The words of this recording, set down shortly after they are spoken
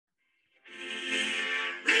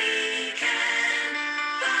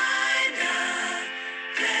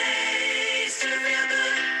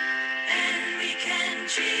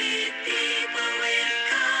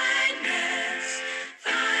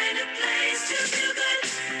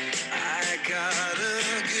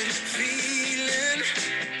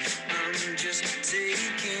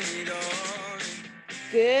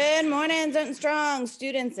Zone Strong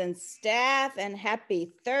students and staff, and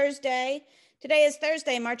happy Thursday. Today is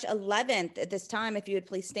Thursday, March 11th. At this time, if you would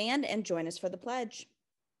please stand and join us for the pledge.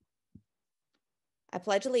 I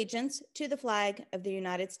pledge allegiance to the flag of the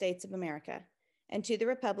United States of America and to the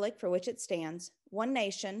republic for which it stands, one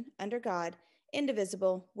nation, under God,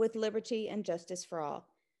 indivisible, with liberty and justice for all.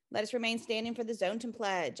 Let us remain standing for the Zonton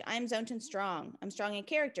Pledge. I am Zonton Strong. I'm strong in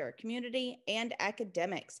character, community, and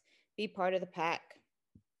academics. Be part of the pack.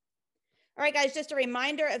 All right, guys, just a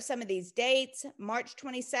reminder of some of these dates. March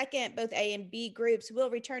 22nd, both A and B groups will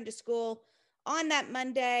return to school on that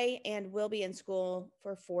Monday and will be in school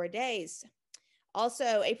for 4 days.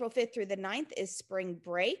 Also, April 5th through the 9th is spring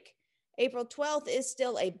break. April 12th is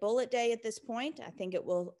still a bullet day at this point. I think it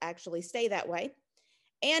will actually stay that way.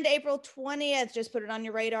 And April 20th, just put it on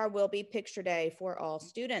your radar, will be picture day for all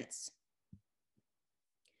students.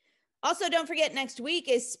 Also, don't forget, next week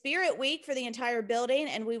is Spirit Week for the entire building,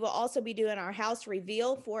 and we will also be doing our house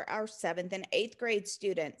reveal for our 7th and 8th grade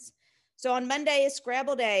students. So on Monday is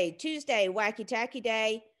Scrabble Day, Tuesday, Wacky Tacky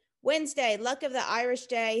Day, Wednesday, Luck of the Irish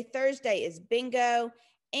Day, Thursday is Bingo,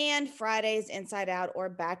 and Friday is Inside Out or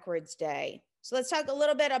Backwards Day. So let's talk a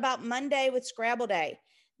little bit about Monday with Scrabble Day.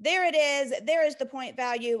 There it is. There is the point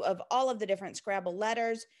value of all of the different Scrabble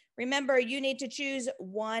letters. Remember, you need to choose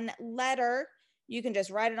one letter. You can just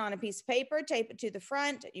write it on a piece of paper, tape it to the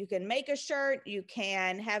front. You can make a shirt. You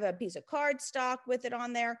can have a piece of cardstock with it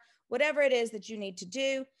on there, whatever it is that you need to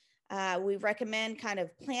do. We recommend kind of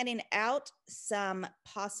planning out some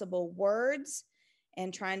possible words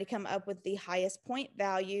and trying to come up with the highest point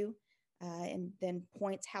value. And then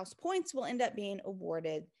house points will end up being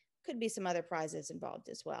awarded. Could be some other prizes involved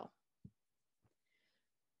as well.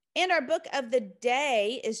 And our book of the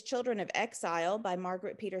day is Children of Exile by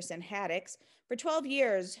Margaret Peterson Haddix. For 12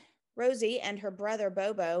 years, Rosie and her brother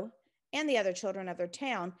Bobo and the other children of their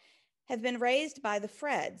town have been raised by the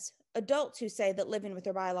Freds, adults who say that living with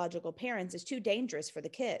their biological parents is too dangerous for the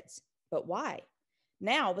kids. But why?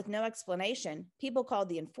 Now, with no explanation, people called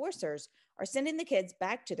the enforcers are sending the kids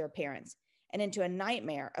back to their parents and into a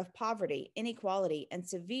nightmare of poverty, inequality, and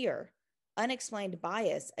severe, unexplained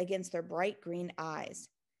bias against their bright green eyes.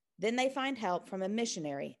 Then they find help from a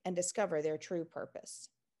missionary and discover their true purpose.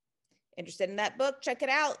 Interested in that book? Check it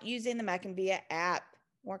out using the Mackinvia app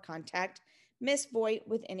or contact Miss Voigt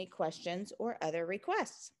with any questions or other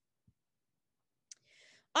requests.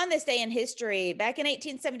 On this day in history, back in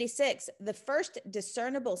 1876, the first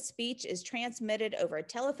discernible speech is transmitted over a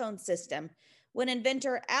telephone system when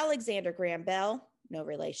inventor Alexander Graham Bell, no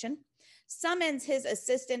relation, summons his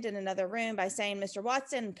assistant in another room by saying, "Mr.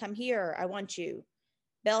 Watson, come here, I want you."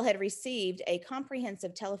 Bell had received a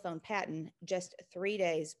comprehensive telephone patent just 3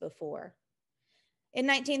 days before. In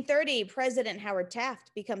 1930, President Howard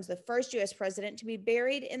Taft becomes the first U.S. president to be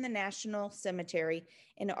buried in the National Cemetery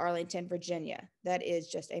in Arlington, Virginia. That is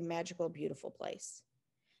just a magical, beautiful place.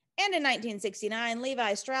 And in 1969,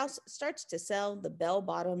 Levi Strauss starts to sell the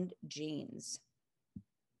bell-bottomed jeans.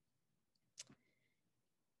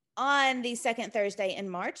 On the second Thursday in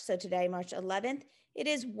March, so today, March 11th, it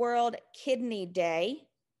is World Kidney Day.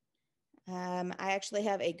 I actually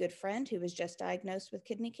have a good friend who was just diagnosed with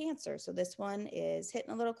kidney cancer. So this one is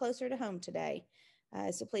hitting a little closer to home today.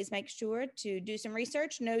 So please make sure to do some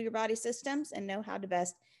research, know your body systems, and know how to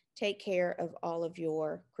best take care of all of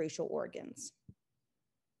your crucial organs.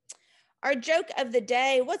 Our joke of the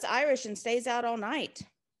day: what's Irish and stays out all night?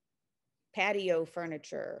 Patio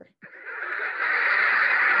furniture.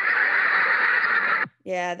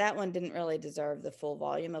 Yeah, that one didn't really deserve the full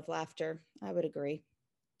volume of laughter. I would agree.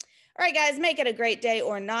 All right, guys, make it a great day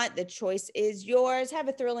or not. The choice is yours. Have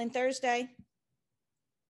a thrilling Thursday.